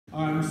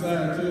I'm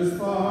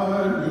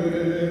satisfied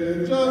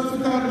with just a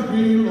cottage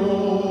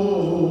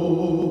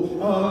below,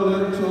 a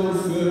little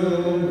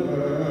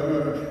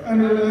silver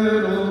and a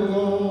little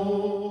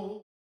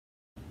gold.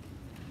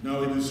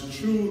 Now it is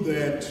true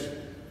that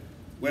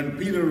when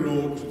Peter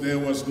wrote, there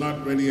was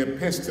not really a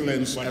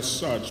pestilence as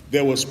such.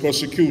 There was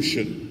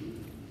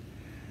persecution.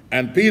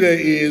 And Peter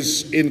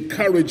is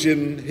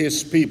encouraging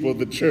his people,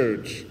 the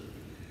church,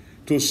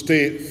 to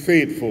stay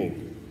faithful.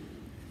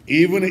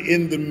 Even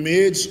in the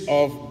midst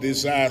of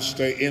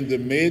disaster, in the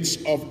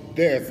midst of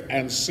death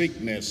and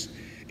sickness,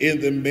 in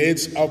the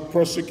midst of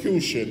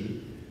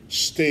persecution,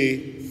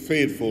 stay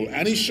faithful.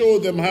 And he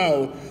showed them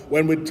how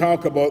when we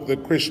talk about the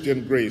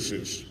Christian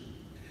graces.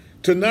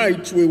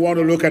 Tonight, we want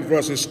to look at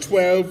verses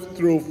 12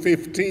 through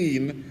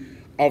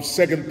 15 of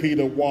 2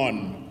 Peter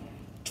 1.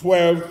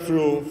 12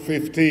 through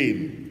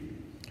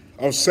 15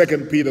 of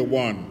 2 Peter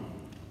 1.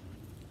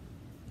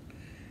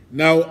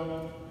 Now,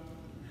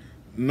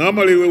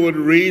 normally we would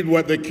read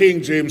what the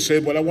King James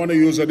said, but I want to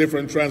use a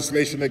different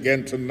translation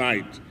again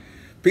tonight.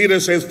 Peter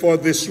says, "For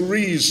this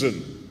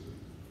reason,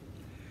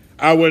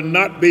 I will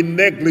not be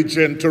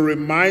negligent to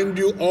remind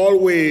you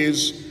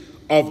always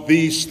of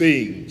these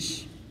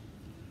things,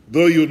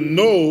 though you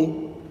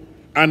know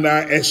and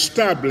are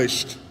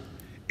established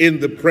in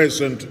the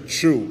present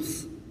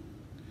truth."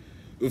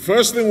 The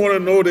first thing we want to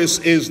notice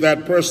is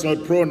that personal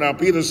pronoun.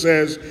 Peter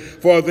says,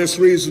 "For this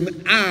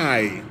reason,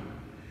 I."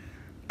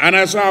 And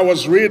as I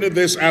was reading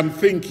this, I'm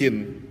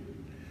thinking,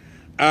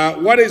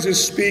 what is he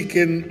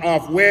speaking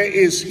of? Where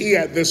is he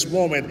at this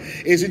moment?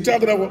 Is he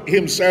talking about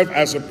himself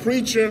as a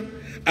preacher,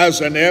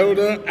 as an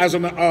elder, as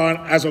an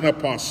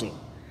apostle?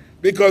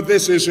 Because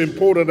this is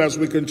important as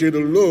we continue to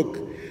look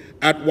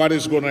at what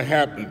is going to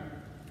happen.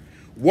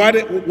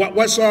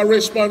 What's our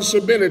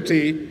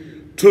responsibility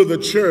to the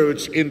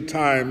church in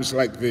times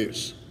like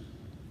this?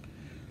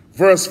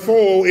 Verse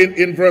 4,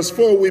 in verse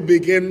 4, we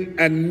begin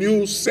a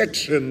new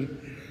section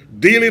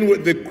dealing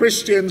with the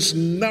Christian's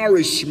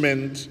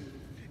nourishment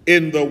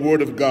in the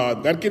Word of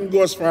God. That can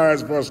go as far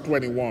as verse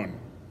 21.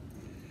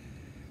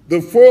 The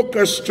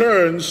focus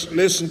turns,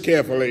 listen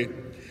carefully,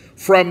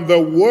 from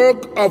the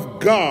work of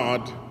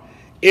God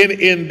in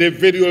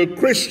individual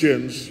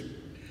Christians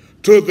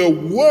to the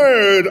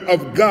Word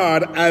of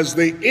God as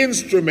the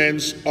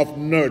instruments of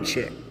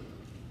nurture.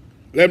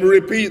 Let me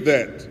repeat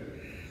that.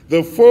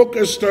 The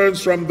focus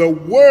turns from the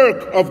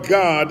work of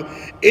God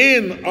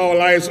in our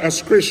lives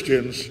as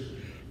Christians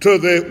to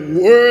the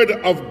Word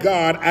of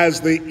God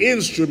as the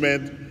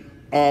instrument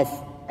of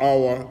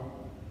our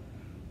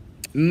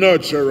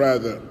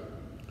nurture,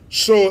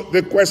 So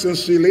the question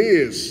still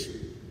is,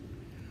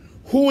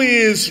 who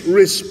is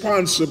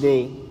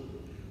responsible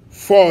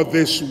for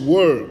this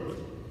work,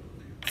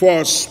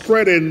 for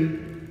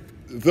spreading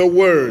the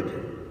Word?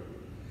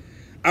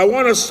 I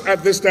want us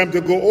at this time to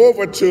go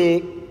over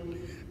to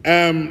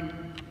 1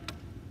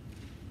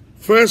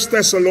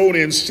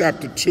 Thessalonians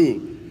chapter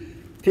 2.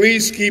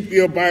 Please keep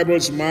your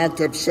Bibles marked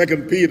up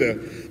 2 Peter,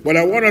 but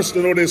I want us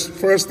to notice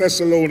 1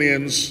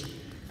 Thessalonians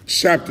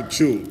chapter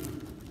 2.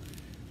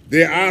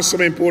 There are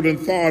some important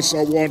thoughts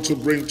I want to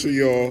bring to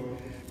your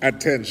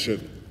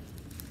attention.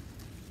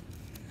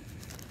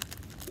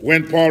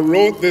 When Paul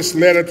wrote this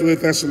letter to the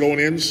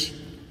Thessalonians,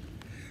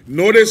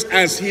 notice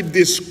as he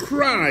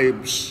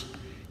describes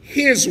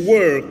his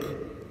work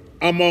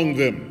among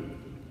them.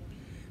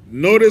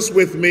 Notice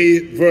with me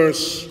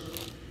verse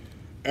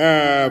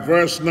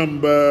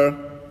number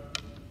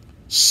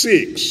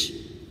 6.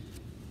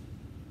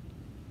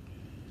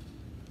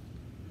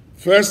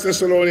 1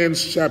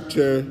 Thessalonians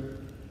chapter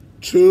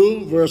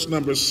 2, verse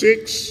number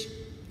 6.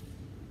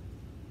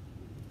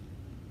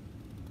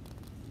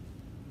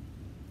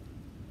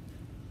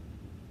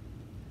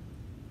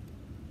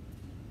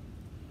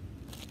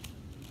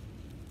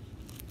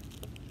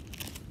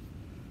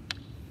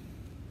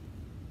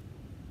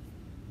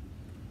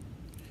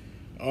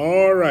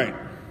 All right.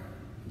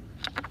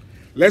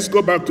 Let's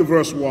go back to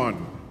verse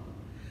 1.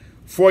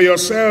 "For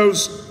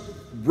yourselves,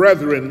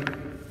 brethren,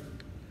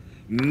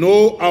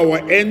 know our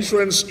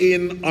entrance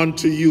in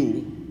unto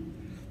you,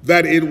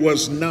 that it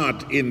was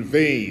not in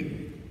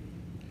vain.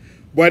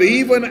 But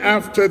even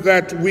after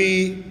that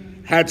we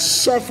had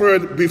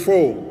suffered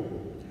before,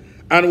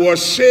 and were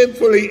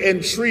shamefully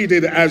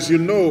entreated, as you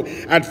know,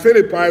 at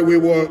Philippi we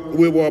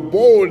were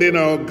bold in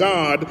our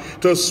God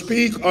to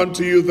speak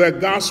unto you the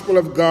gospel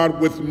of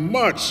God with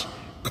much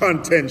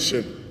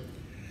contention."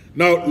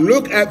 Now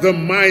look at the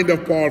mind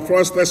of Paul,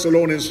 1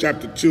 Thessalonians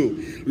chapter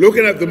 2.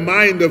 Looking at the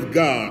mind of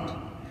God,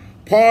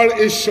 Paul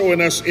is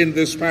showing us in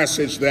this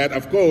passage that,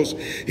 of course,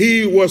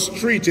 he was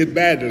treated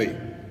badly.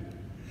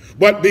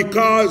 But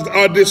because,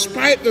 or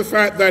despite the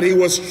fact that he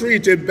was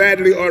treated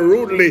badly or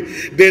rudely,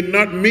 did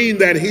not mean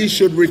that he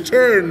should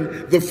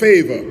return the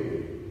favor.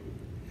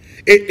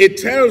 It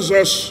tells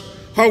us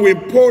how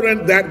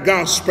important that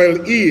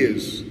gospel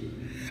is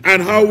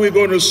and how we're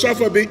going to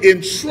suffer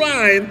in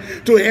trying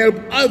to help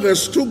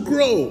others to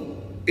grow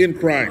in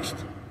Christ.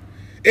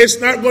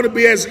 It's not going to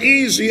be as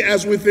easy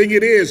as we think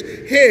it is.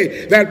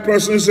 Hey, that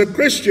person is a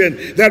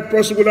Christian. That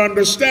person will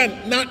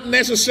understand. Not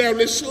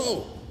necessarily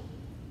so.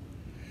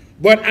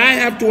 But I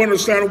have to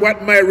understand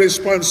what my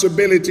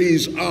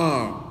responsibilities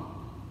are.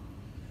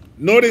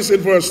 Notice in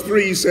verse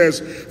 3 he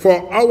says,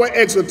 for our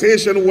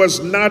exhortation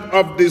was not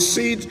of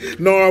deceit,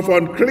 nor of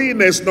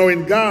uncleanness, nor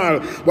in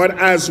guile, but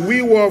as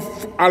we were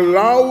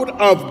allowed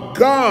of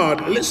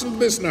God. Listen to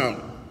this now.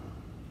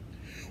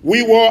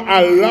 We were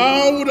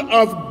allowed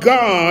of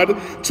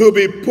God to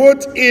be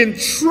put in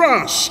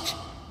trust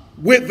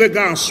with the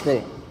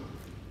gospel.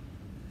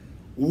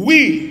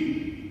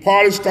 We,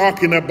 Paul is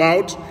talking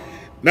about,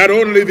 not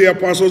only the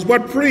apostles,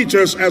 but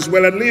preachers as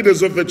well and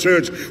leaders of the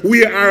church.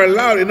 We are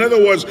allowed. In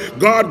other words,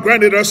 God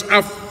granted us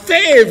a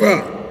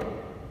favor.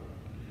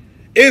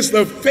 It's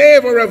the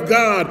favor of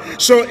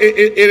God. So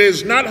it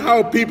is not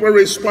how people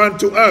respond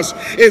to us.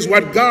 It's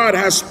what God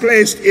has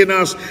placed in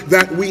us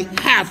that we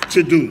have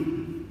to do.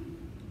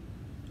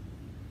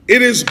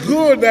 It is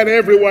good that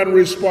everyone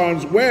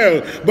responds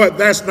well, but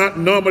that's not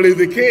normally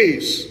the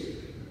case.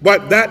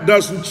 But that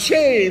doesn't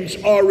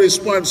change our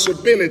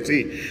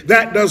responsibility.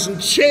 That doesn't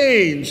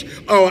change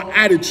our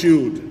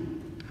attitude.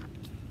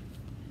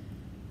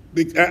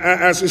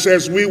 As it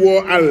says, we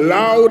were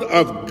allowed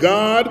of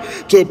God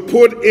to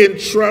put in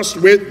trust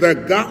with the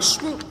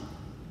gospel.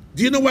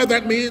 Do you know what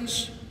that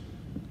means?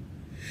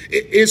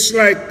 It's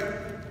like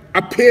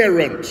a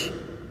parent.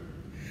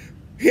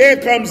 Here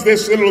comes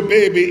this little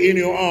baby in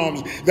your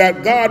arms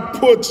that God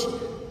puts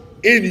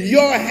in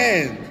your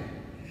hand.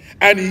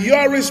 And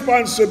your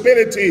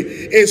responsibility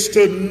is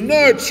to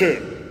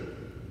nurture.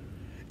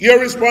 Your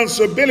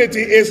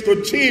responsibility is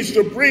to teach,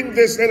 to bring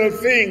this little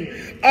thing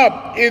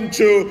up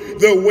into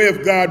the way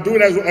of God. Do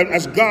it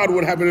as God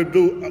would have you to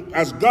do,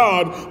 as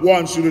God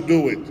wants you to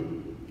do it.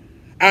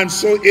 And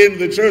so in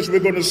the church, we're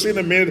going to see in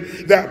a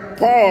minute that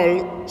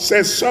Paul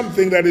says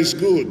something that is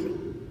good.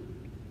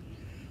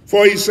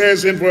 For he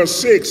says in verse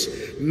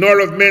 6, nor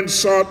of men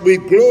sought we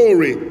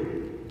glory,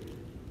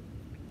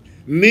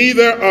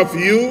 neither of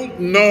you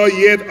nor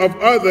yet of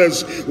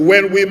others,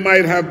 when we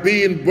might have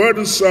been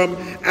burdensome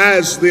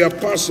as the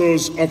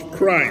apostles of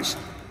Christ.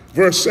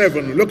 Verse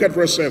 7, look at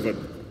verse 7.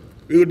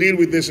 We will deal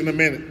with this in a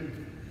minute.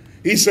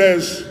 He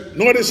says,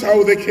 notice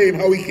how he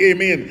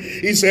came in.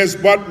 He says,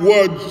 but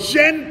were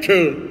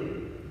gentle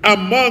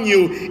among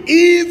you,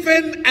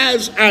 even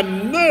as a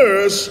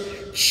nurse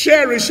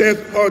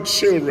cherisheth her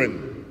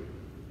children.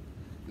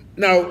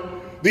 Now,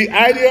 the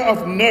idea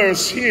of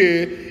nurse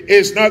here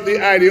is not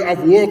the idea of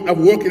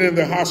working in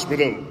the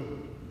hospital.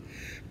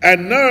 A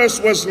nurse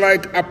was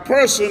like a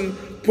person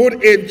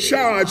put in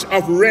charge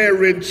of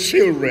rearing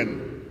children.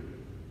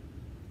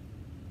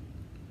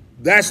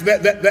 That's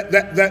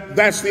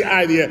the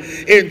idea.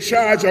 In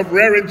charge of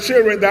rearing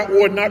children that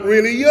were not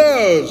really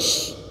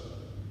yours.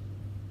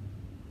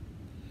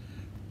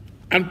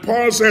 And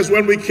Paul says,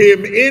 when we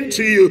came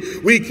into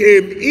you, we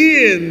came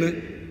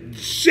in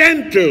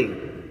gentle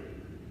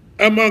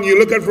among you.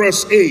 Look at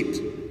verse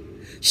 8.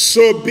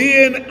 So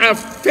being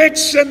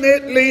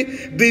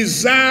affectionately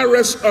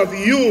desirous of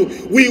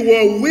you, we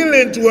were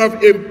willing to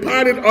have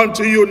imparted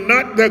unto you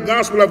not the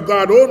gospel of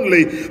God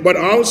only, but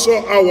also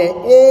our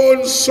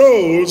own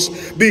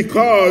souls,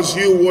 because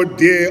you were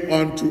dear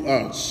unto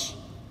us.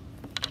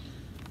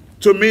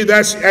 To me,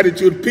 that's the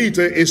attitude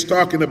Peter is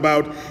talking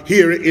about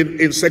here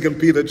in 2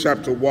 Peter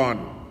chapter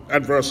 1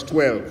 and verse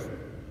 12.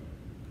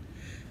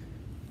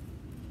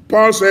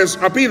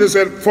 Peter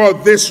said, for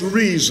this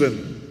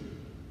reason.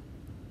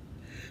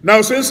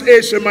 Now, since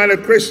Asia Minor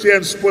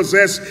Christians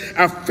possess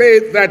a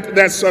faith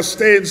that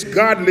sustains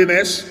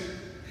godliness,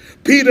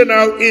 Peter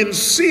now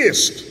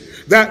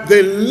insists that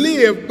they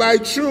live by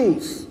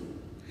truth.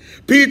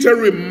 Peter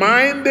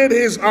reminded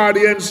his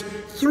audience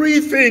three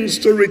things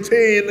to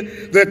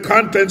retain the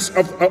contents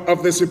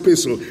of this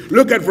epistle.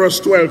 Look at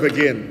verse 12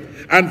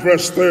 again, and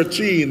verse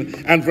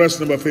 13, and verse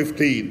number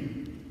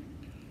 15.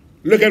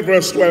 Look at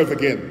verse 12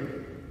 again.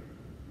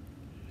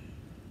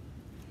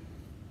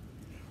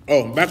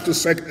 Oh, back to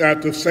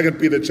 2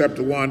 Peter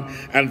chapter 1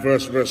 and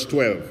verse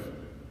 12.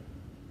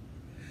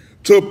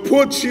 To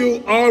put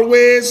you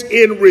always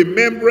in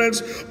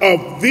remembrance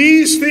of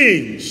these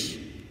things,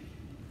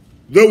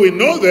 though we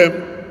know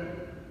them,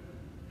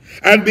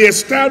 and be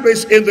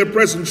established in the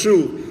present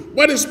truth.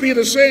 What is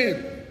Peter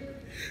saying?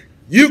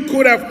 You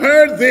could have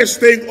heard this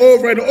thing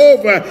over and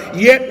over,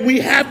 yet we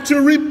have to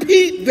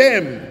repeat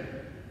them.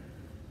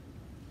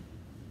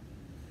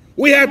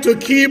 We have to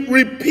keep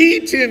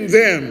repeating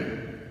them.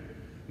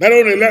 Not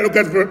only, look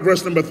at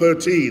verse number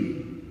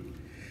 13.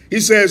 He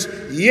says,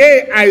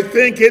 yea, I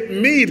think it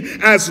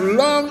meet, as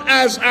long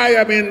as I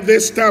am in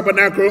this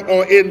tabernacle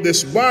or in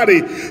this body,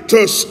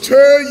 to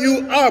stir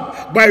you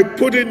up by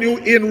putting you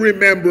in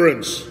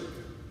remembrance.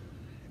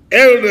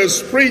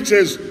 Elders,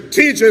 preachers,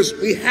 teachers,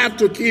 we have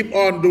to keep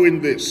on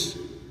doing this.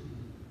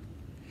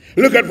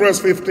 Look at verse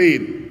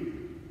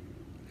 15.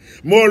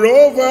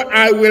 Moreover,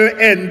 I will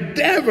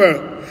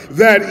endeavor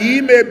that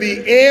ye may be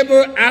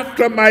able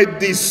after my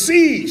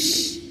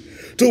decease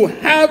to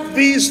have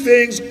these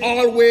things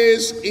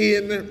always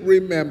in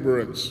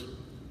remembrance.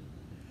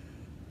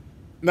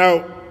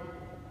 Now,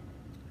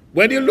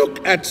 when you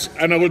look at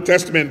an Old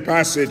Testament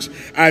passage,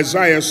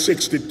 Isaiah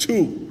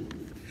 62,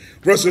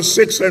 verses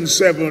 6 and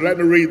 7, let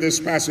me read this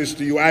passage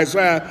to you.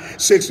 Isaiah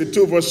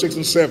 62, verse 6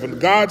 and 7.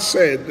 God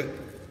said,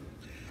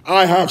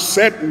 I have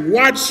set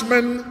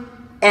watchmen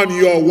on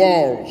your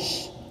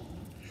walls,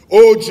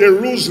 O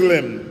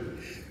Jerusalem.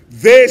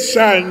 They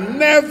shall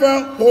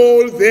never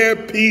hold their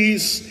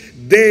peace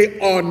day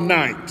or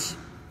night.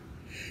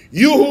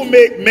 You who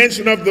make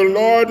mention of the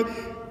Lord,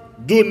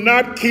 do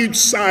not keep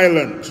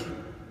silent,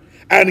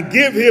 and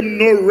give him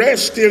no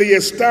rest till he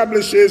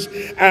establishes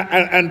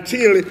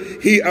until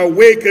he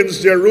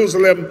awakens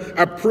Jerusalem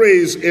a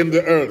praise in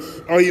the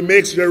earth, or he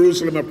makes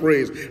Jerusalem a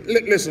praise.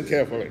 Listen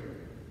carefully.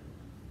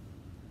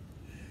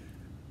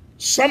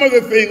 Some of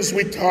the things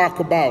we talk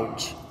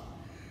about,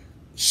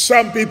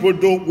 some people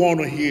don't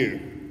want to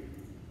hear.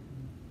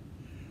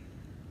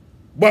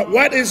 But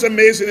what is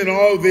amazing in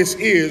all this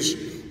is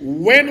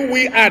when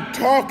we are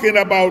talking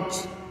about,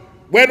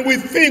 when we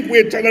think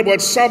we're talking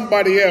about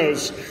somebody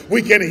else,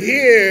 we can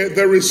hear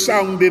the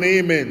resounding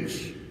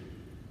amens.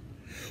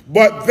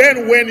 But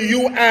then when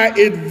you are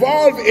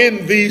involved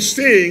in these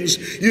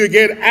things, you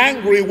get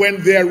angry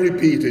when they're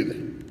repeated.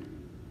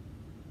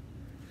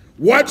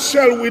 What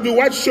shall we do?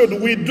 What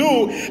should we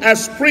do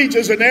as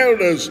preachers and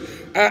elders?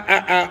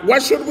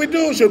 What should we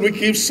do? Should we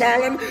keep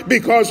silent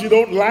because you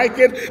don't like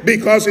it,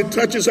 because it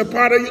touches a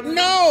part of you?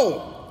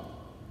 No.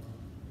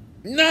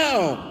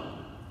 No.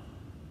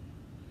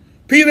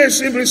 Peter is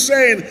simply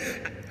saying,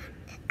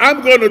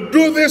 I'm going to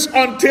do this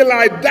until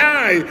I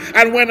die.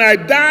 And when I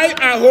die,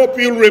 I hope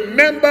you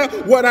remember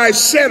what I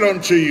said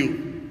unto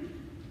you.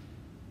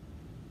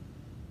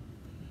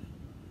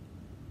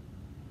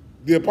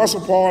 The Apostle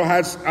Paul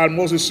has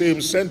almost the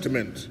same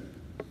sentiment.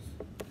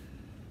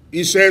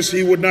 He says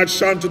he would not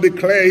shun to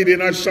declare, he did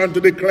not shun to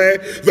declare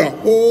the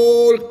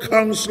whole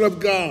counsel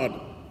of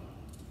God.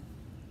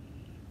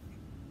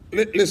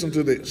 Listen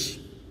to this.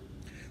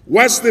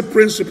 What's the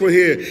principle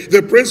here?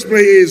 The principle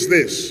here is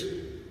this.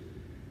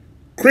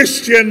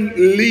 Christian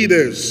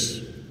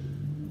leaders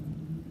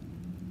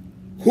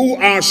who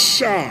are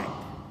sharp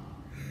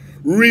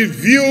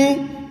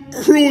review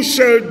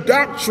crucial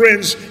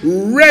doctrines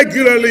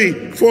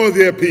regularly for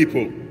their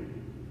people.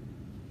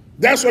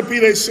 That's what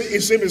Peter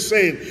is simply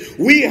saying.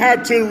 We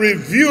have to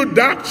review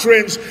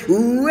doctrines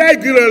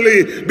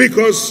regularly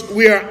because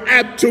we are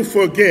apt to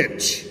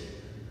forget.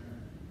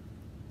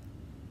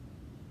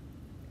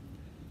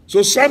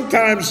 So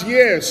sometimes,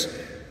 yes,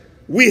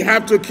 we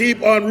have to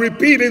keep on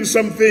repeating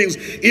some things.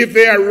 If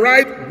they are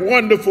right,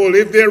 wonderful.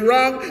 If they're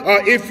wrong,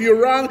 or if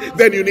you're wrong,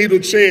 then you need to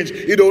change.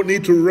 You don't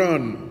need to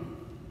run.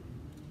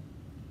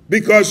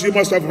 Because you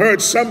must have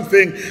heard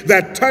something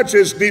that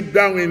touches deep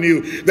down in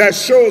you, that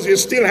shows you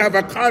still have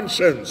a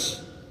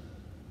conscience.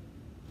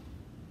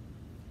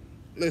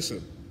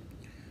 Listen,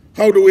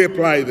 how do we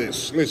apply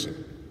this? Listen.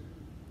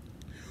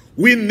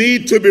 We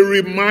need to be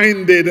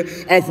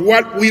reminded of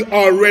what we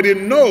already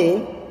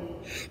know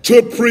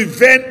to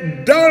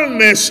prevent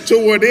dullness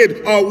toward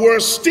it, or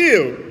worse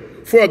still,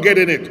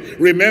 forgetting it.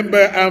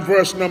 Remember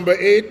verse number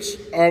 8,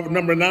 or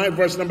number 9,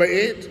 verse number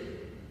 8?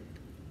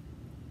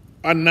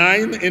 Or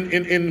 9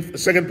 in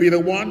 2 Peter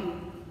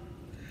 1.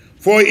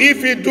 For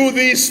if you do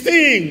these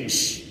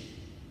things,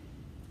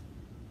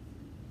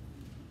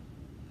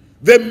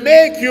 they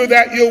make you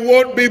that you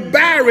won't be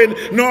barren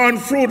nor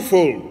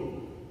unfruitful.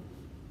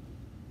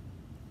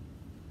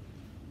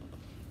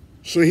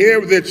 So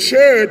here the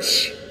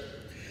church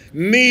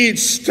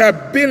needs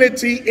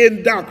stability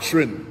in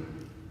doctrine.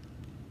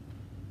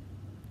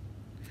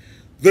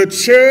 The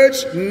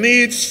church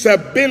needs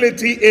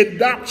stability in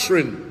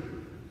doctrine.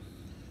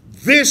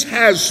 This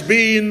has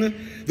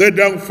been the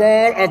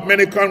downfall of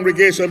many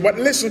congregations. But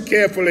listen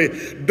carefully.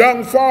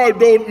 Downfall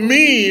don't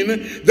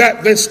mean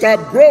that they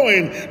stop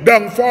growing.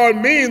 Downfall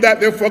means that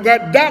they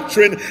forgot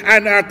doctrine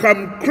and are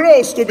come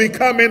close to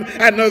becoming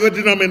another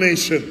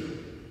denomination.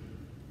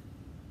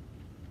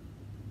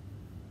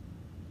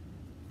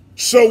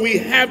 So we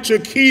have to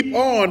keep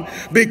on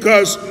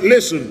because,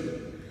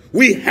 listen,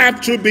 we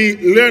have to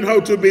learn how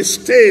to be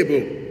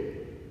stable.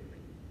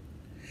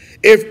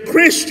 If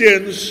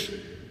Christians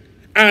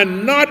are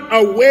not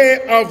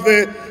aware of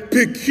the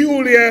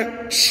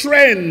peculiar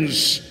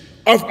trends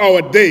of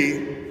our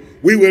day,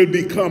 we will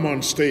become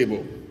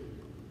unstable.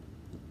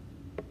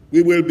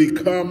 We will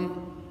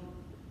become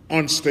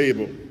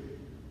unstable.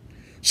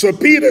 So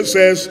Peter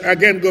says,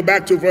 again, go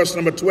back to verse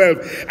number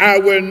 12, I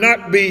will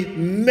not be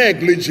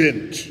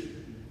negligent.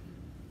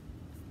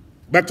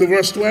 Back to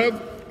verse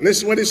 12,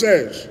 listen what he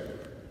says.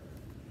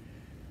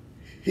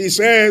 He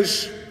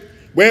says,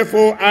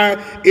 wherefore I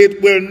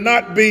will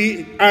not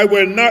be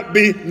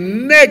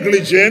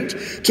negligent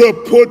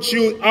to put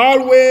you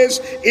always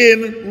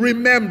in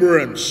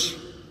remembrance.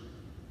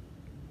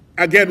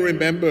 Again,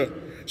 remember,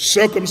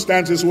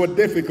 circumstances were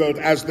difficult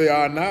as they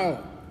are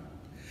now.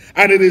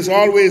 And it is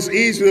always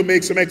easy to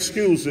make some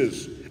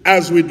excuses,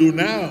 as we do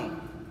now.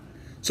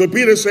 So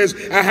Peter says,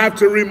 I have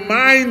to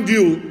remind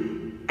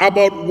you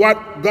about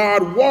what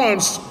God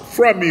wants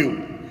from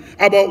you,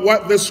 about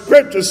what the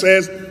scripture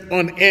says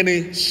on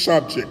any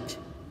subject.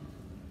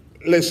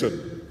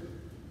 Listen,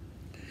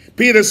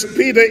 Peter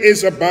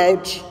is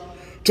about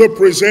to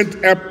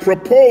present a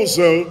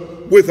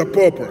proposal with a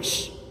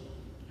purpose.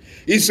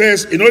 He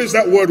says, you notice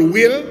that word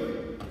will?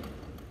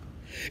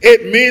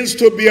 It means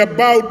to be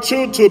about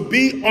to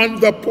be on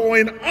the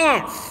point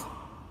of.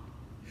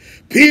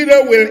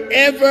 Peter will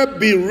ever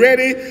be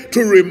ready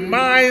to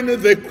remind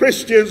the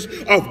Christians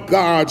of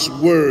God's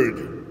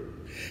word.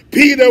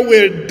 Peter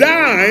will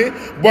die,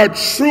 but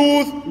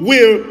truth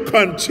will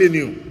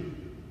continue.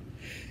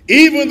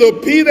 Even though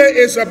Peter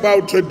is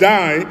about to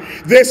die,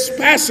 this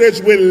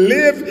passage will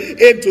live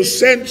into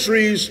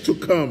centuries to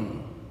come.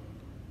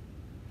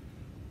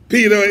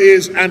 Peter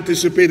is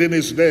anticipating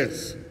his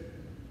death.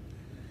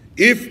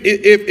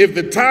 If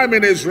the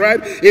timing is right,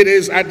 it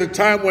is at the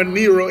time when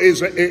Nero is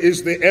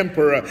the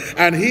emperor,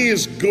 and he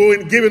is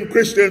giving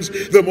Christians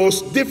the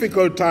most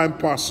difficult time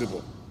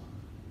possible.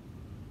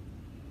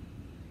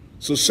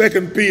 So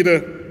 2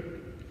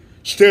 Peter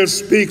still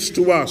speaks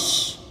to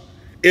us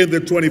in the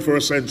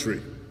 21st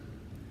century.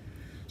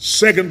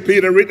 2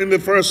 Peter, written in the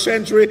first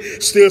century,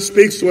 still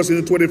speaks to us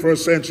in the 21st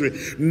century.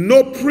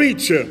 No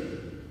preacher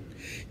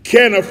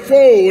can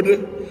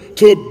afford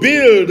to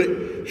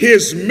build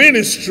his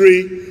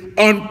ministry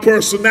on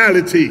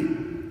personality.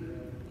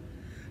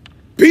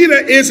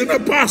 Peter is an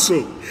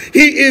apostle.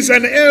 He is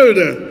an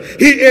elder.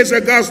 He is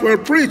a gospel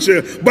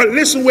preacher. But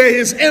listen where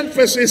his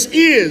emphasis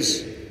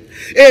is.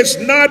 It's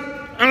not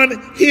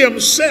on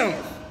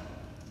himself,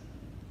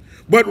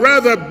 but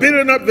rather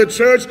building up the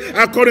church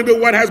according to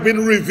what has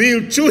been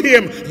revealed to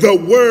him, the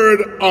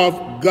word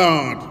of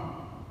God.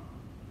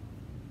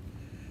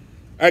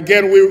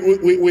 Again,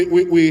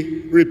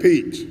 we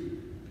repeat.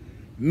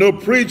 No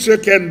preacher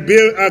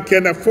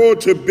can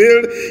afford to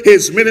build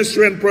his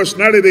ministry and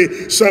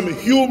personality some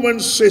human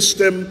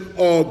system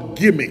or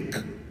gimmick.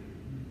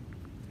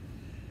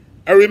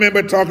 I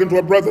remember talking to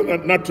a brother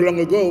not too long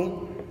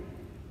ago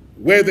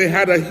where they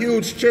had a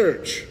huge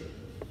church.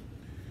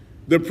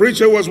 The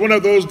preacher was one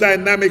of those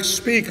dynamic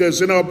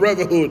speakers in our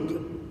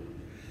brotherhood.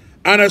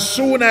 And as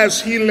soon as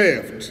he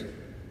left,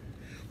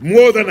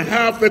 more than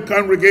half the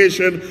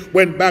congregation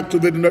went back to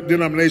the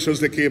denominations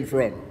they came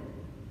from.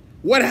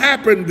 What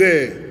happened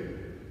there?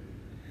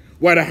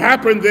 What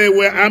happened there,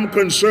 where I'm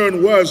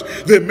concerned, was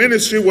the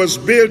ministry was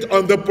built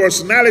on the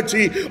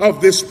personality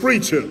of this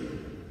preacher.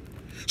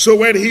 So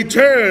when he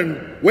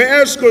turned, where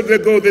else could they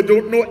go? They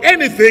don't know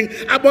anything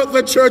about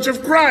the Church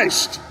of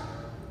Christ.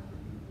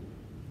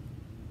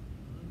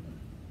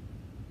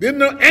 They didn't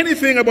know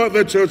anything about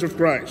the Church of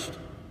Christ.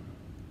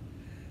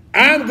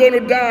 I'm going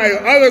to die,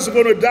 others are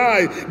going to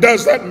die.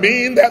 Does that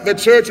mean that the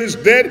church is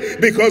dead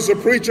because the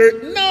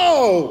preacher?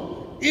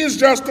 No. He's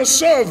just a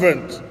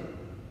servant.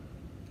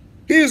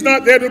 He's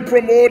not there to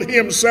promote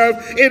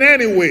himself in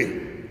any way,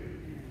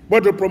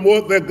 but to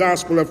promote the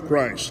gospel of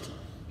Christ.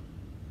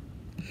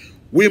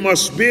 We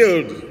must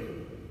build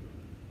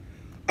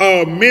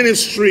our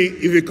ministry,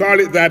 if you call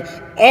it that,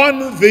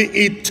 on the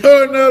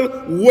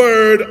eternal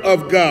word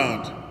of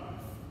God.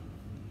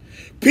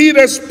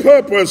 Peter's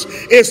purpose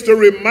is to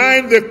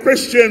remind the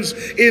Christians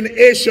in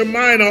Asia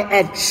Minor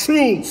of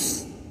truth.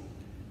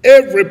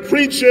 Every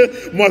preacher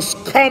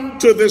must come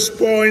to this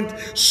point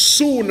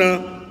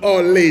sooner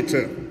or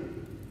later.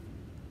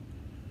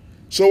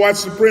 So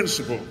what's the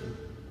principle?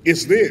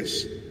 It's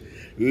this.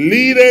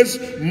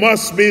 Leaders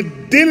must be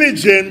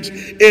diligent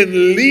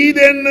in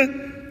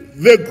leading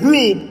the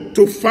group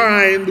to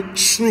find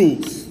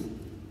truth.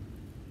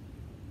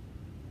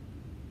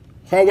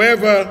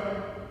 However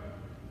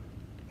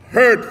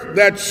hurt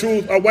that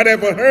truth, or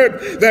whatever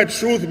hurt that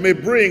truth may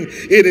bring,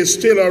 it is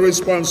still our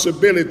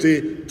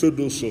responsibility to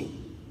do so.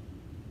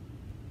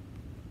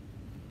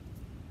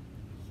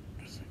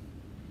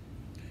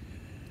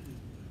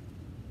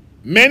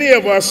 Many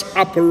of us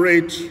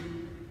operate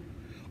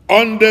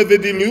under the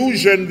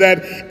delusion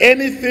that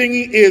anything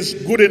is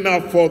good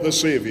enough for the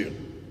Savior.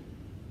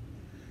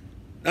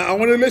 Now, I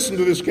want to listen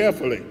to this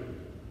carefully.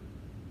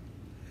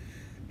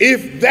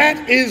 If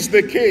that is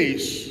the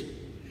case,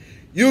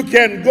 you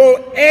can go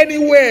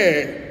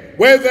anywhere,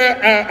 whether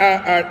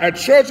a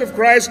Church of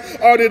Christ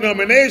or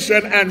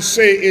denomination, and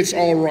say it's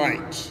all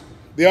right.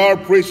 They are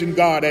preaching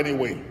God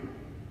anyway.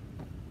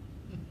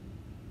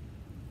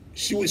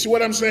 See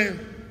what I'm saying?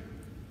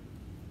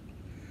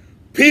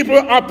 People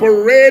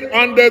operate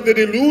under the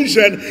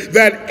delusion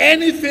that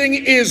anything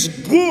is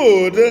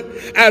good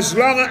as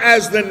long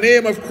as the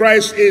name of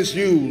Christ is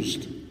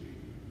used.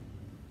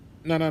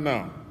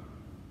 No.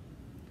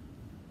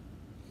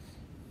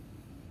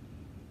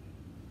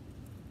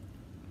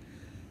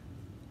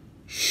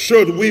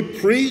 Should we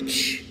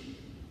preach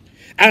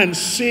and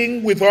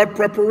sing without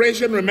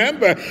preparation?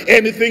 Remember,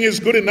 anything is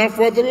good enough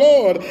for the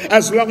Lord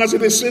as long as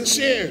it is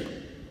sincere.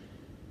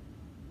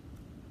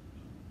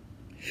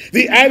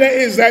 The idea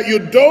is that you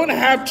don't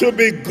have to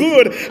be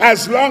good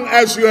as long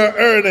as you are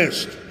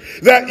earnest.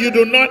 that you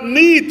do not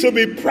need to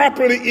be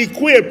properly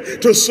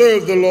equipped to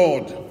serve the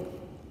Lord.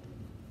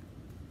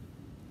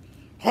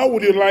 How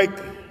would you like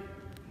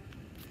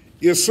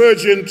your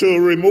surgeon to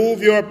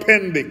remove your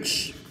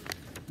appendix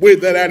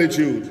with that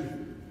attitude?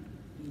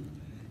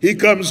 He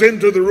comes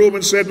into the room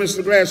and said,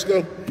 Mr.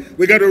 Glasgow,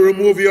 we got to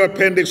remove your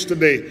appendix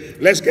today.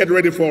 Let's get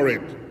ready for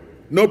it.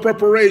 No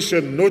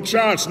preparation, no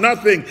charts,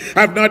 nothing.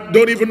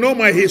 Don't even know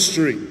my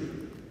history.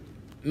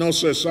 No,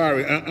 sir,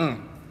 sorry.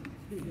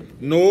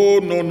 No.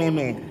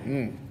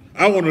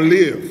 I want to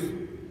live.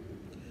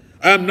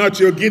 I'm not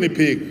your guinea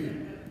pig.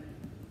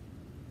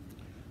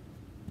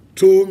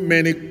 Too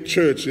many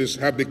churches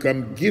have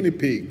become guinea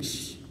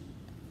pigs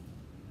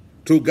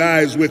to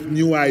guys with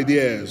new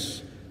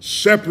ideas,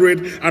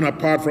 separate and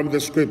apart from the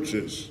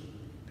scriptures,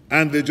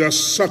 and they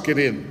just suck it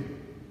in.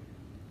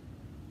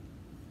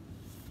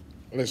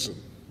 Listen.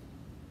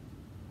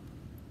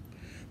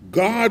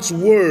 God's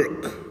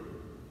work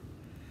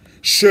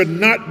should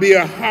not be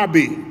a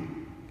hobby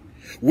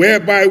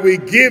whereby we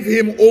give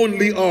him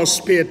only our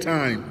spare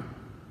time.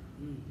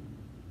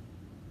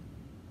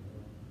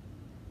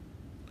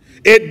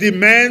 It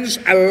demands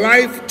a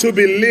life to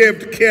be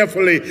lived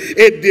carefully.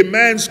 It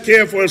demands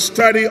careful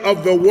study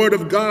of the Word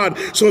of God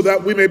so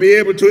that we may be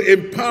able to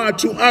impart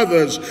to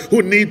others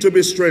who need to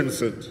be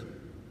strengthened.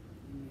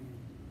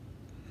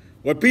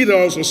 What Peter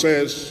also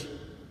says,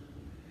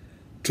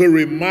 to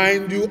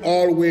remind you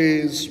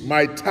always,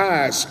 my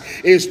task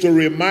is to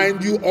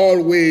remind you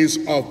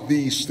always of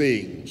these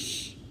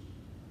things.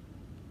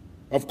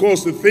 Of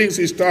course, the things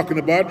he's talking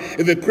about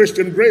in the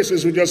Christian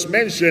graces we just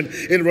mentioned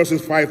in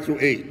verses 5 through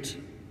 8.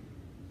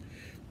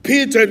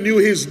 Peter knew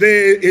his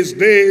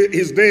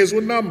days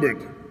were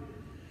numbered.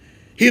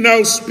 He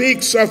now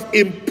speaks of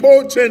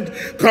important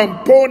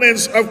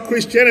components of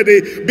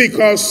Christianity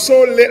because so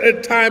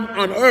little time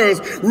on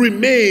earth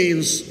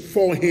remains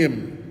for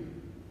him.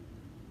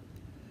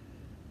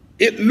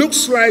 It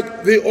looks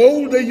like the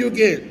older you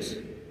get,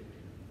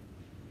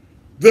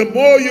 the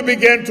more you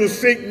begin to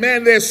think,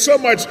 man, there's so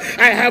much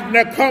I haven't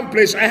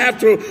accomplished. I have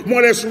to more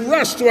or less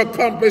rush to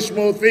accomplish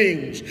more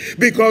things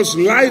because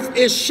life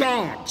is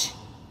short.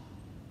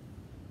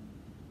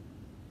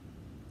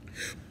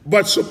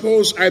 But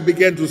suppose I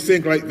begin to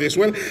think like this.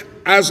 Well,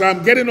 as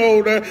I'm getting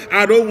older,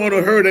 I don't want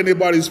to hurt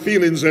anybody's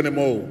feelings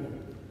anymore.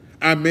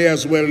 I may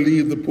as well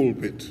leave the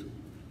pulpit.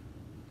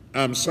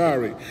 I'm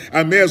sorry.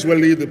 I may as well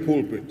leave the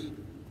pulpit.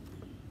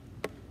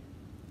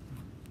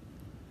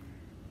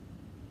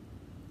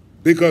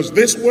 Because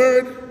this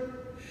word,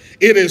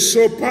 it is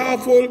so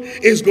powerful,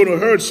 it's going to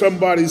hurt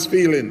somebody's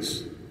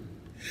feelings.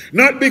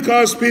 Not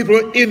because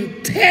people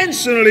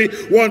intentionally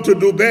want to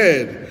do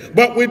bad,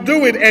 but we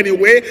do it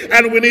anyway,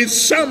 and we need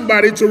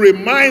somebody to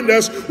remind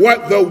us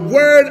what the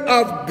Word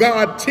of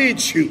God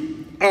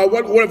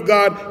what Word of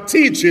God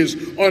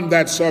teaches on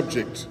that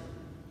subject.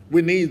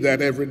 We need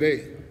that every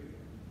day.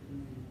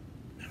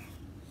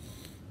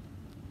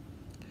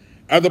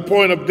 At the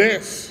point of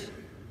death,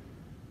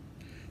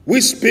 we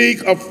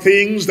speak of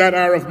things that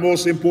are of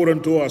most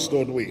importance to us,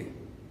 don't we?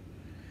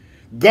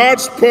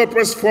 God's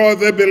purpose for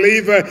the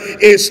believer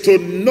is to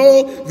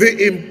know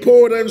the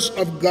importance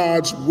of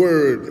God's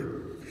word.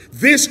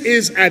 This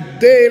is a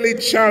daily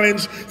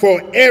challenge for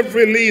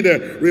every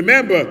leader.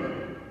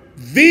 Remember,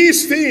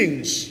 these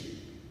things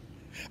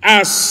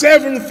are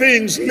 7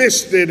 things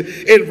listed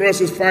in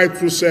verses 5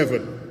 through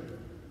 7.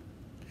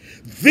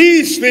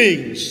 These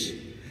things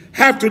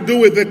have to do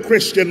with the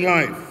Christian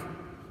life.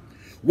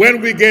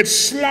 When we get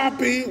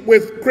sloppy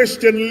with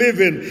Christian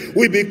living,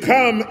 we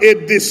become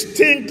a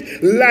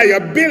distinct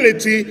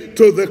liability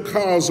to the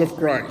cause of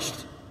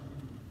Christ.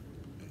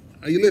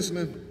 Are you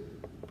listening?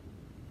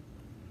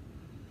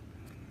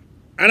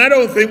 And I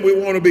don't think we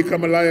want to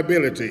become a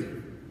liability.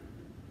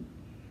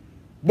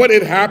 But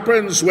it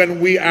happens when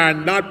we are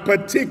not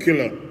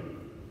particular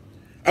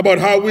about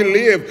how we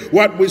live,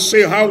 what we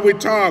say, how we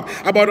talk,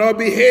 about our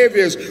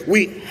behaviors.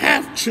 We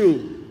have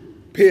to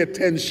pay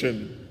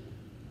attention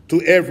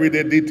to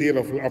everyday detail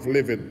of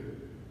living.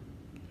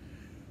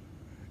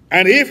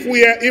 And if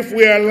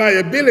we are a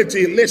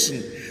liability,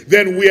 listen,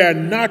 then we are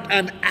not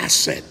an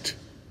asset.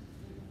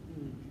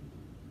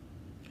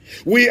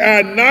 We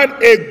are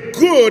not a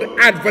good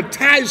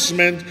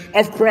advertisement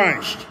of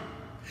Christ.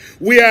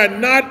 We are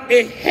not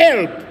a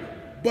help,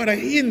 but a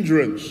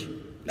hindrance.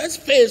 Let's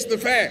face the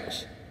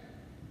facts.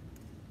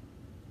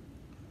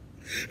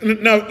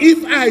 Now,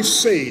 if I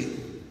say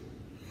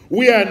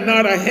we are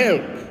not a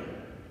help,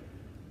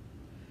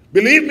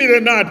 believe me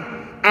or not,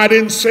 I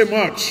didn't say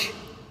much.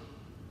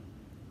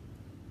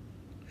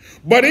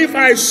 But if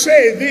I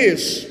say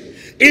this,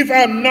 if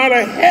I'm not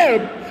a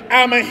help,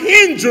 I'm a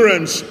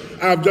hindrance,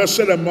 I've just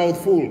said a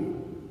mouthful.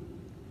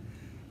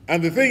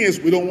 And the thing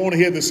is, we don't want to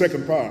hear the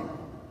second part.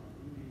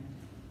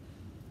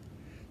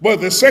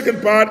 But the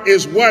second part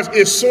is what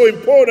is so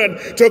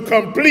important to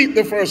complete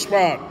the first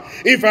part.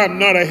 If I'm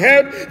not a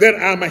help, then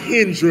I'm a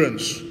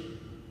hindrance.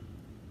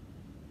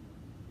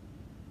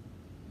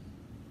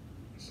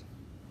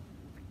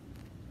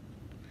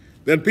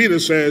 Then Peter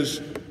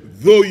says,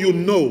 though you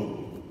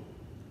know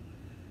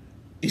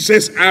He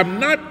says, I'm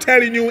not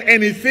telling you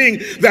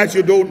anything that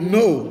you don't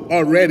know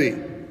already.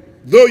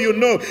 Though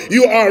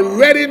you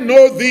already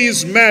know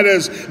these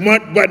matters,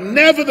 but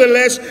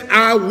nevertheless,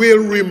 I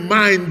will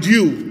remind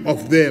you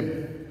of them.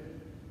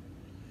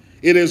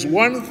 It is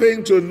one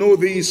thing to know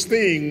these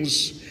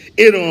things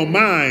in our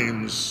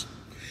minds.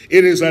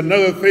 It is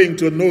another thing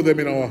to know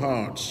them in our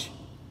hearts.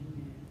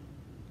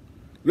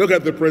 Look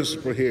at the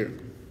principle here.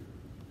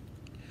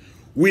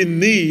 We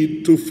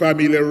need to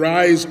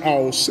familiarize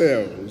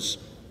ourselves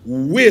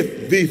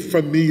with the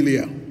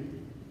familiar.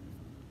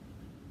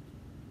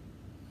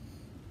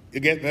 You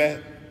get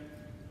that?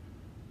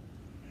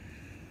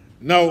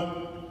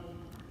 Now,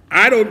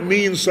 I don't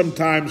mean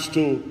sometimes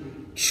to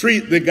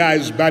treat the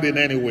guys bad in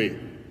any way.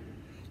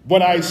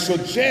 But I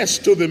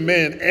suggest to the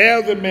men,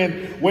 elder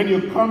men, when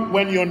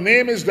your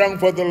name is down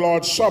for the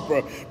Lord's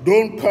Supper,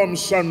 don't come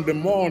Sunday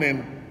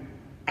morning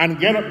and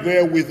get up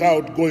there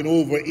without going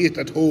over it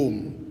at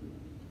home.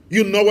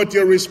 You know what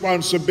your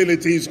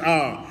responsibilities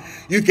are.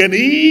 You can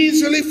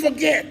easily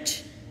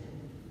forget.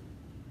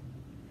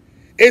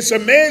 It's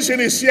amazing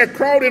to see a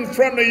crowd in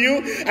front of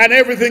you and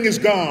everything is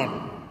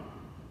gone.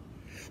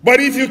 But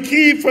if you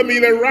keep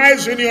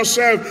familiarizing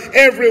yourself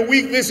every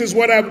week, this is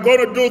what I'm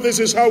going to do, this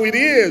is how it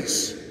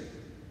is.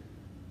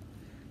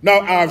 Now,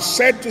 I've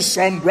said to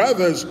some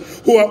brothers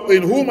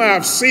in whom I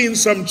have seen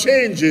some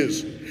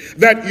changes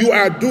that you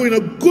are doing a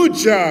good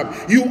job.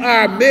 You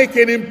are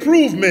making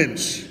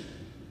improvements.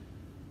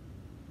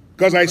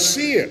 Because I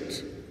see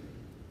it.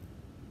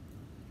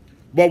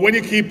 But when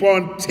you keep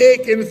on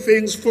taking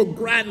things for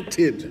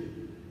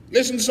granted,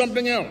 listen to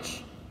something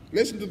else.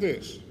 Listen to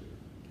this.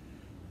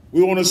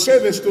 We want to say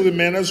this to the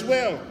men as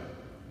well.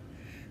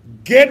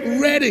 Get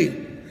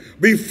ready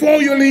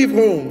before you leave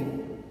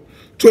home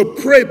to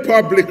pray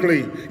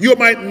publicly. You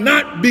might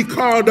not be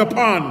called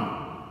upon,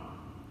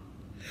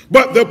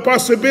 but the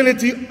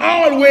possibility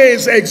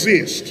always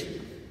exists.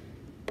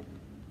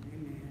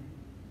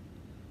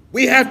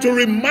 We have to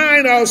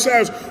remind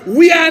ourselves,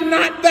 we are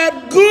not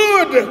that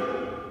good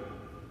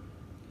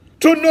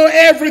to know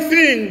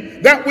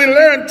everything that we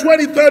learned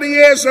 20, 30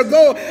 years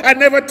ago and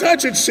never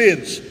touch it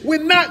since.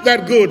 We're not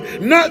that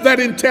good, not that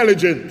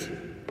intelligent.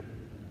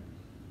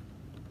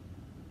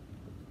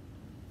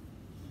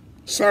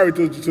 Sorry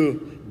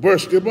to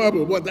burst your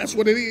bubble, but that's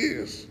what it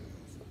is.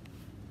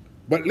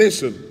 But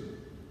listen,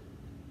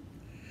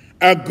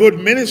 a good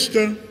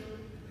minister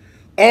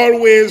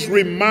always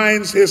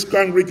reminds his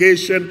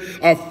congregation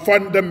of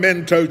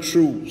fundamental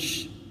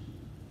truths.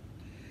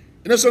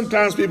 You know,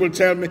 sometimes people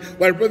tell me,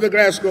 well, Brother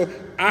Glasgow,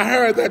 I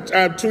heard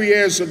that 2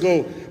 years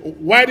ago.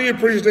 Why do you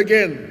preach it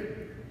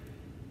again?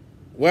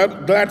 Well,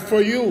 glad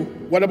for you.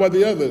 What about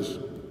the others?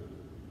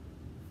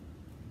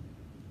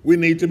 We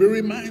need to be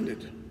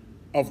reminded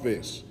of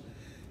this.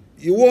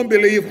 You won't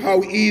believe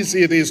how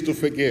easy it is to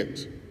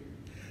forget.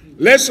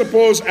 Let's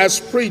suppose as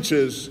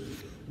preachers,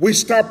 we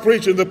stop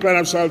preaching the plan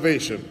of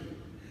salvation.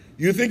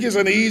 You think it's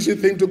an easy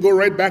thing to go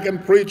right back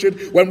and preach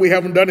it when we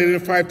haven't done it in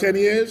 5, 10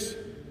 years?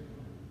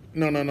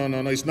 No.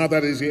 It's not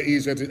that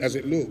easy as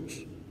it looks.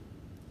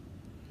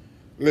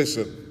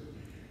 Listen,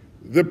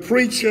 the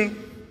preacher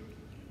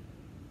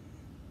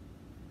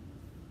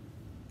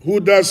who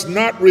does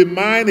not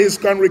remind his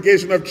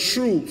congregation of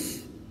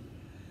truth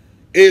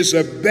is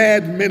a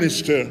bad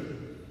minister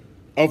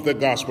of the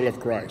gospel of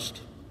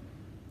Christ.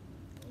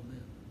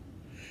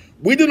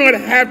 We do not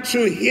have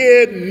to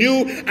hear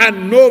new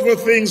and novel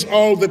things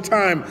all the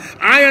time.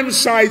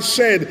 Ironside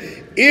said,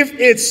 if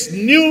it's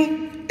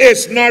new,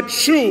 it's not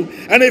true.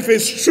 And if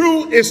it's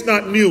true, it's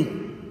not new.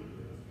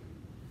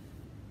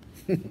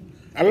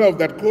 I love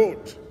that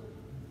quote.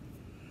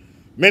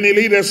 Many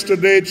leaders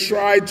today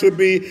try to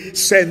be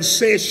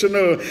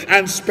sensational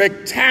and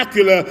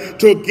spectacular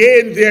to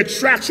gain the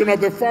attraction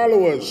of the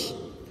followers.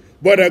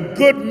 But a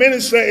good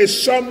minister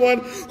is someone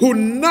who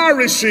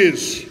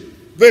nourishes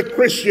the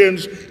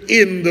Christians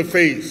in the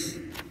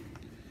faith.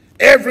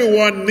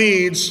 Everyone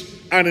needs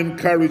an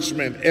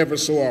encouragement ever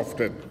so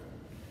often.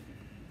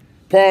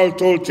 Paul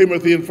told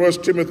Timothy in 1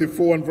 Timothy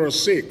 4 and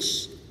verse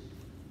 6.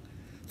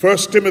 1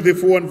 Timothy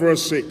 4 and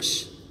verse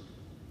 6.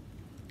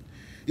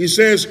 He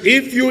says,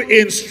 if you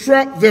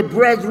instruct the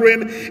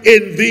brethren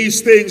in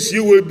these things,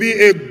 you will be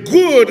a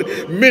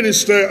good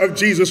minister of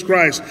Jesus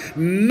Christ,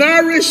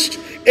 nourished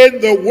in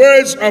the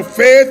words of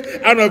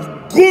faith and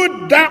of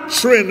good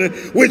doctrine,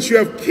 which you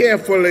have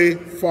carefully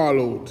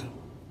followed.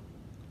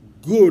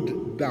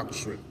 Good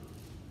doctrine.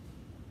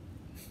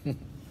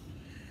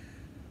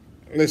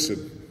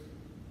 Listen,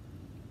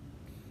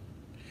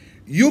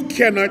 you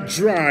cannot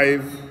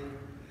drive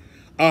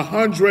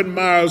 100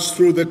 miles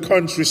through the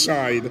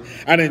countryside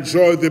and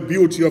enjoy the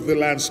beauty of the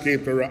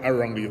landscape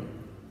around you.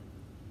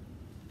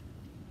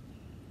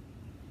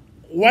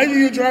 Why do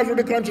you drive through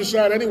the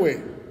countryside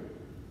anyway,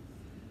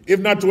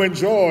 if not to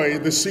enjoy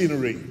the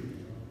scenery?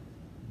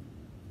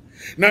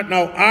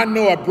 Now I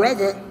know a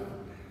brother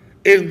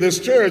in this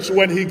church,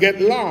 when he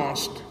get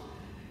lost,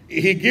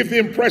 he gives the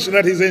impression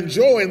that he's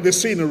enjoying the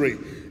scenery.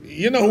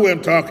 You know who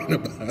I'm talking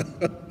about.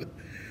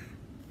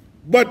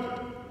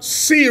 But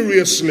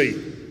seriously,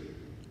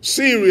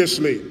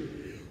 Seriously,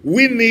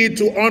 we need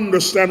to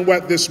understand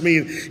what this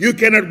means. You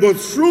cannot go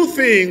through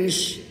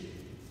things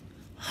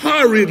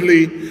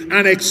hurriedly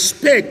and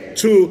expect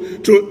to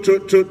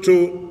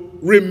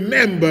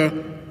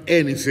remember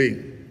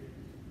anything.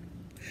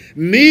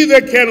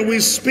 Neither can we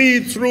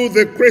speed through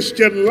the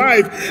Christian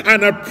life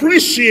and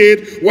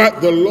appreciate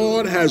what the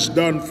Lord has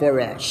done for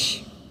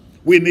us.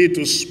 We need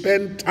to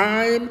spend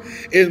time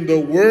in the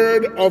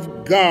Word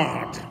of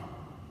God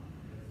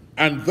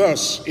and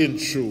thus in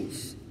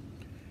truth.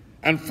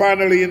 And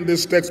finally, in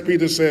this text,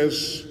 Peter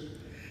says,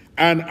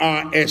 and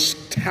are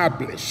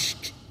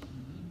established.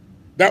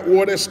 That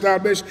word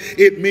established,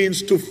 it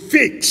means to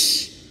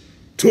fix,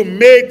 to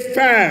make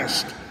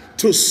fast,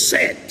 to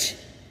set.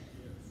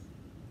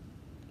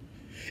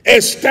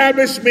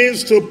 Establish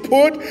means to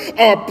put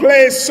or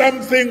place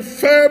something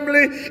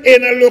firmly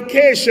in a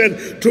location,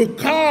 to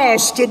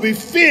cause to be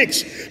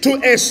fixed, to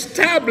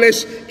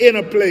establish in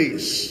a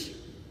place.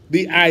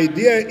 The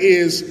idea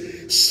is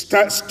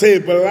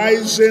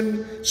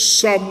stabilizing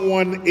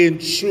someone in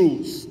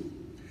truth.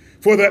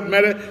 For that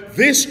matter,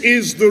 this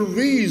is the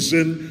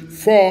reason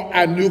for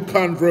a new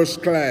converts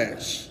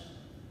class,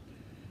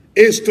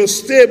 is to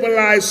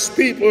stabilize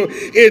people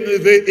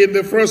in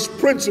the first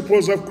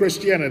principles of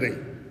Christianity.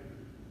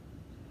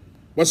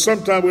 But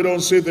sometimes we don't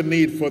see the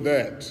need for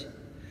that.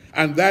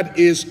 And that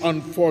is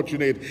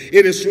unfortunate.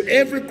 It is true.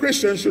 Every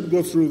Christian should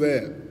go through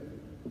that.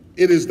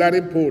 It is that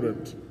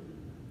important.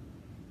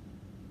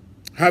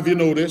 Have you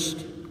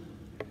noticed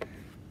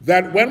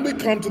that when we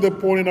come to the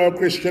point in our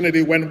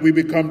Christianity when we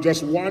become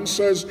just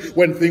oncers,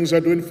 when things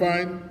are doing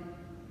fine,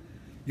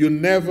 you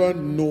never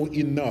know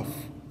enough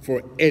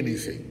for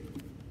anything.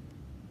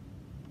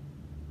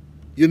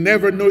 You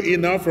never know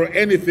enough for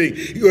anything.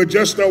 You're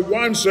just a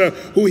oncer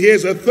who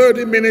hears a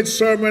 30-minute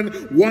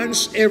sermon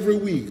once every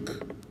week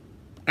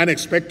and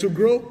expect to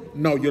grow?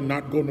 No, you're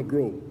not going to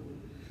grow.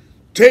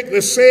 Take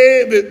the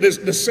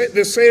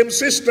same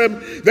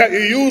system that you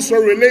use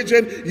for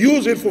religion,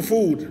 use it for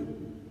food.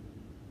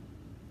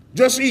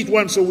 Just eat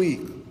once a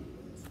week.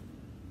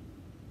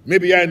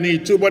 Maybe I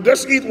need to, but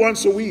just eat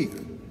once a week.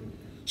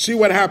 See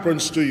what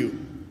happens to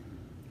you.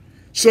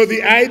 So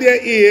the idea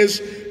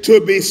is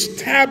to be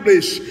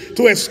established,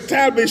 to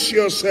establish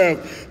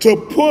yourself, to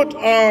put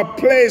or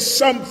place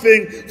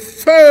something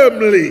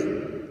firmly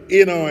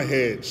in our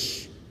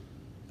heads.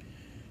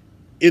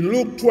 In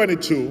Luke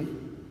 22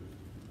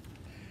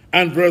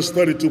 and verse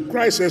 32,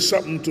 Christ says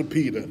something to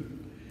Peter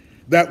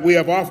that we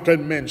have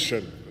often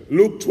mentioned.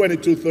 Luke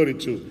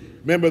 22:32.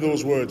 Remember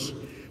those words.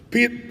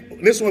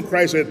 This is what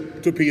Christ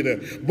said to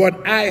Peter.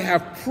 But I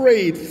have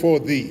prayed for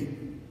thee,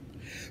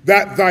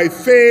 that thy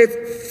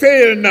faith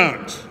fail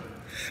not.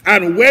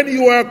 And when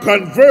you are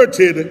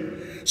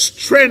converted,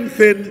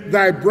 strengthen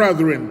thy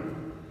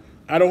brethren.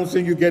 I don't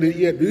think you get it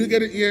yet. Do you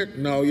get it yet?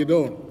 No, you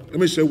don't. Let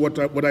me show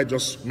what I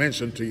just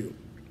mentioned to you.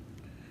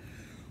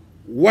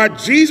 What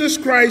Jesus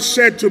Christ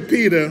said to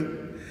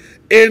Peter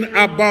in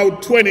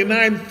about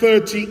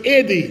 29-30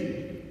 AD.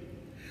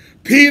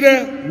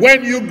 Peter,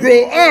 when you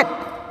grow up,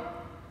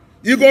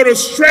 you're going to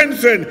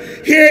strengthen.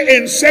 Here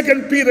in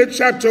 2 Peter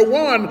chapter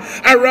 1,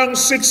 around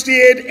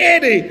 68,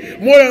 80,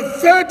 more than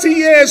 30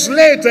 years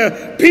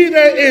later, Peter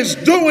is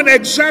doing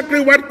exactly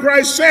what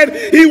Christ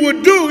said he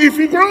would do if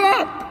he grew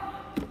up.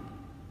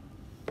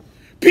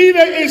 Peter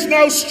is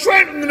now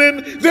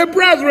strengthening the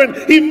brethren.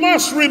 He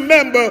must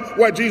remember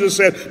what Jesus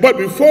said. But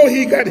before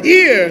he got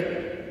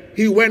here,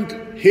 he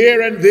went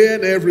here and there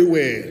and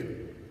everywhere.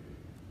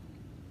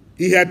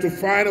 He had to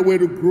find a way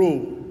to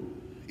grow.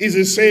 It's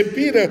the same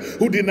Peter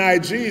who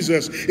denied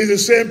Jesus. It's the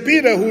same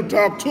Peter who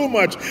talked too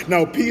much.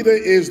 Now Peter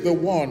is the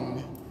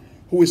one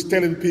who is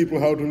telling people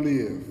how to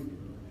live.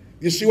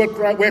 You see where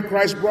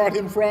Christ brought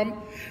him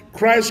from?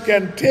 Christ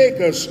can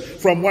take us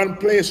from one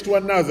place to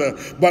another,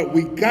 but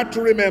we got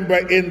to remember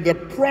in the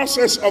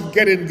process of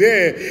getting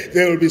there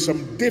will be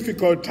some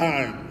difficult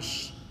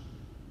times.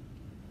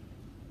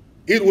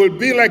 It will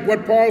be like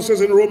what Paul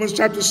says in Romans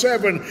chapter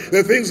 7.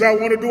 The things I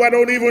want to do, I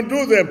don't even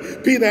do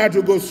them. Peter had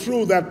to go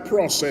through that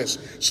process.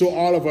 So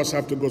all of us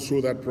have to go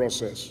through that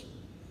process.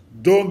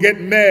 Don't get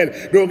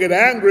mad. Don't get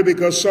angry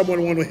because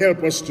someone wants to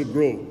help us to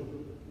grow.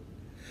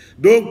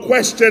 Don't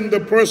question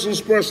the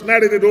person's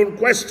personality. Don't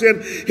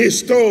question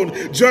his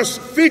tone. Just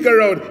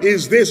figure out,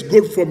 is this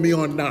good for me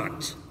or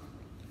not?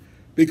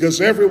 Because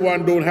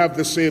everyone don't have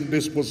the same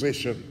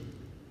disposition.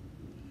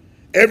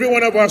 Every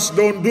one of us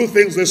don't do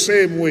things the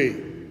same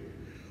way.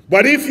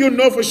 But if you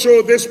know for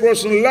sure this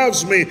person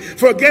loves me,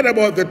 forget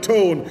about the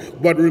tone,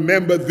 but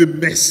remember the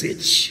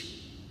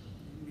message.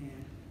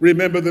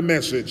 Remember the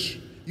message.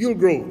 You'll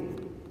grow.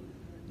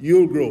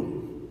 You'll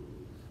grow.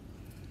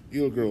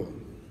 You'll grow.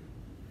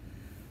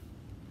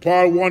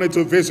 Paul wanted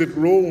to visit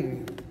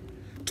Rome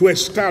to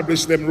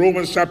establish them.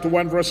 Romans chapter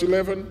 1 verse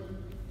 11.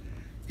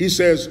 He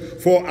says,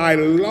 for I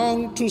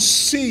long to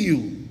see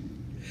you,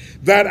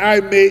 that I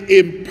may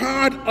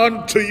impart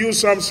unto you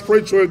some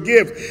spiritual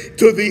gift,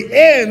 to the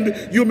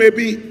end you may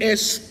be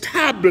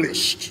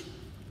established.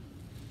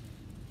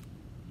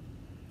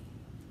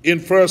 In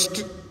 1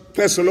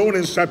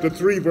 Thessalonians chapter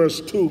 3 verse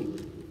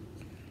 2,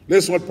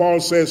 This is what Paul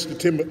says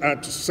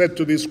said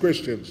to these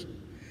Christians.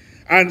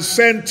 And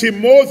send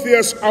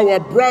Timotheus, our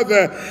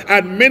brother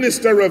and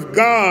minister of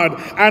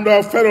God, and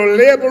our fellow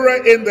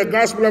laborer in the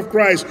gospel of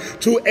Christ,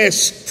 to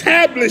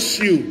establish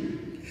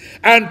you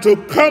and to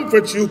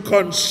comfort you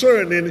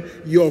concerning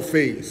your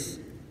faith.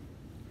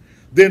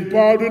 Then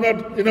Paul do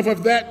not enough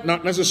of that?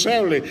 Not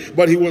necessarily,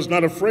 but he was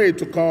not afraid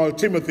to call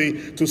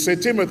Timothy, to say,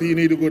 Timothy, you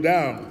need to go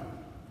down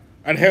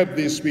and help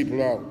these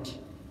people out.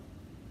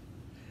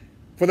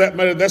 For that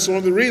matter, that's one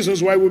of the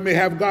reasons why we may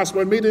have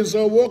gospel meetings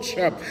or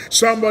workshop.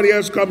 Somebody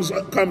else comes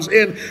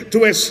in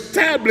to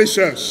establish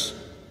us.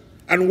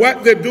 And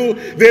what they do,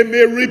 they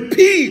may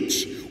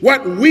repeat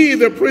what we,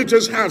 the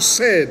preachers, have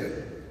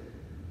said.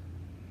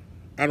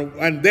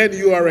 And then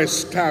you are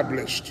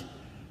established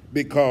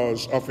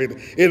because of it.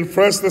 In 1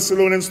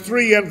 Thessalonians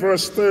 3 and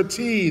verse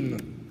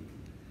 13,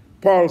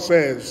 Paul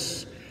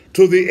says,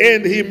 to the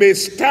end he may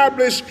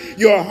establish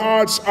your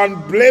hearts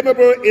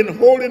unblameable in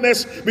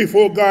holiness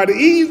before God,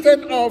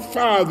 even our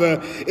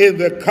Father, in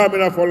the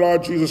coming of our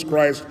Lord Jesus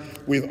Christ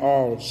with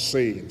all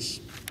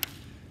saints.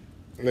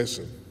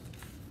 Listen.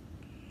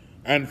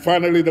 And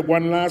finally, the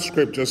one last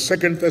scripture,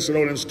 2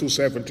 Thessalonians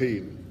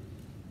 2:17.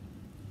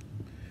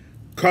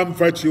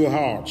 Comfort your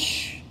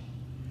hearts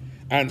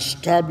and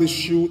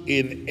establish you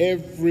in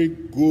every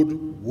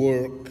good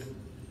work,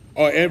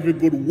 or every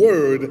good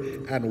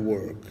word and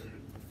work.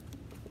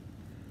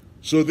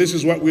 So this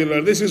is what we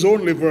learn. This is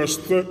only verse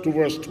 3 to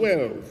verse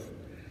 12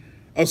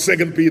 of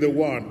 2 Peter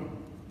 1.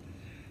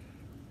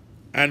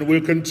 And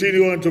we'll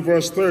continue on to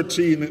verse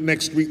 13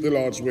 next week, the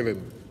Lord's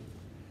willing.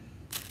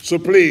 So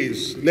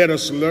please, let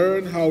us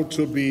learn how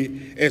to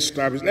be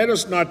established. Let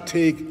us not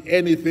take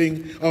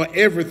anything or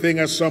everything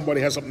as somebody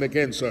has something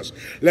against us.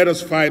 Let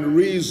us find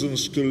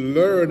reasons to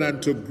learn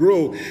and to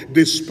grow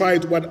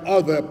despite what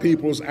other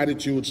people's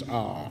attitudes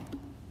are.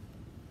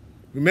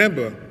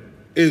 Remember,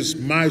 it's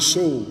my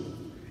soul.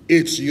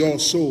 It's your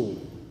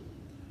soul,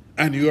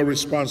 and you're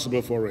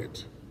responsible for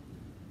it.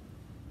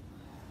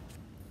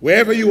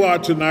 Wherever you are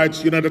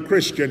tonight, you're not a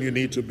Christian, you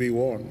need to be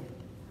one.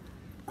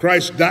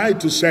 Christ died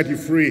to set you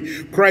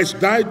free. Christ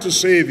died to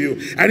save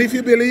you. And if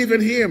you believe in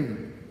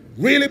him,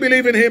 really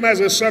believe in him as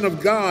a son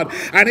of God,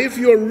 and if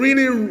you're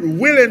really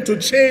willing to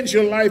change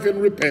your life in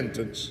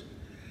repentance,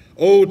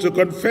 to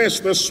confess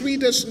the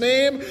sweetest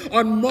name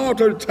on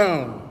mortal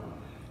tongue,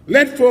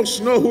 let folks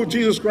know who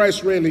Jesus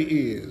Christ really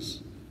is,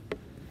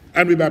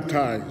 and be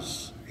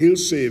baptized. He'll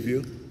save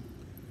you.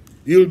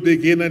 You'll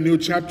begin a new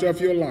chapter of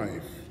your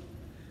life.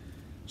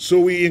 So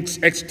we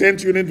extend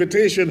to you an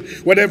invitation,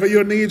 whatever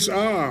your needs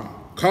are.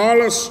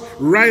 Call us,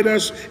 write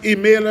us,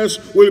 email us.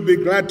 We'll be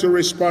glad to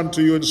respond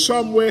to you in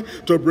some way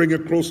to bring you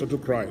closer to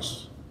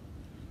Christ.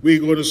 We're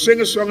going to sing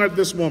a song at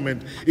this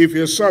moment. If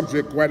you're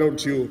subject, why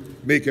don't you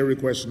make a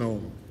request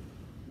known?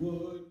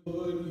 Would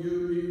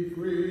you be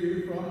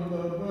free from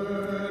the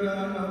burden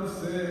of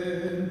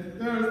sin?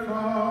 There's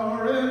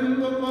power in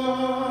the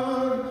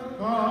blood,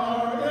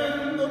 power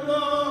in the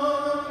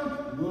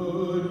blood.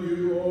 Would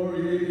you or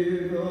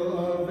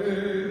evil a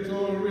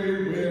victory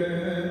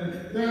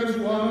win? There's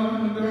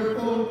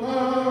wonderful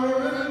power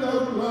in the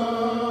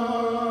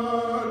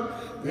blood.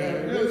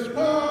 There is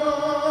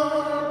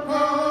power,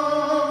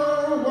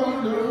 power,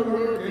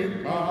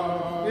 wonder-working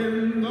power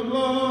in the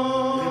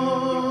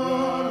blood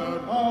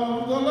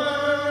of the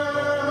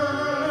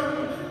Lamb.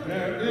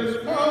 There is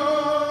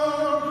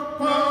power,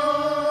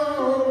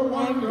 power,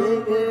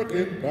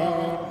 wonder-working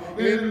power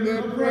in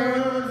the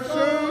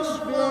precious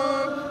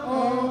blood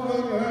of the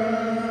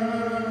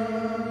Lamb.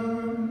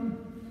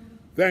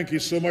 Thank you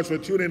so much for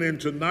tuning in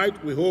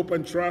tonight. We hope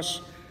and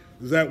trust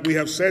that we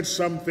have said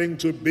something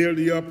to build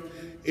you up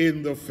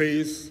in the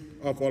faith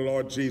of our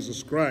Lord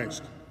Jesus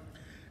Christ.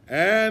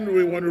 And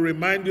we want to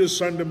remind you,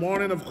 Sunday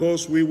morning, of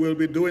course, we will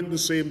be doing the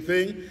same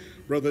thing.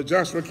 Brother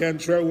Joshua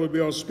Cantrell will be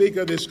our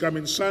speaker this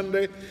coming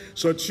Sunday.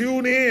 So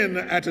tune in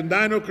at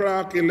 9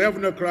 o'clock,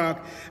 11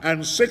 o'clock,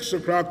 and 6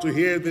 o'clock to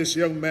hear this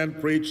young man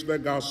preach the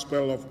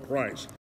gospel of Christ.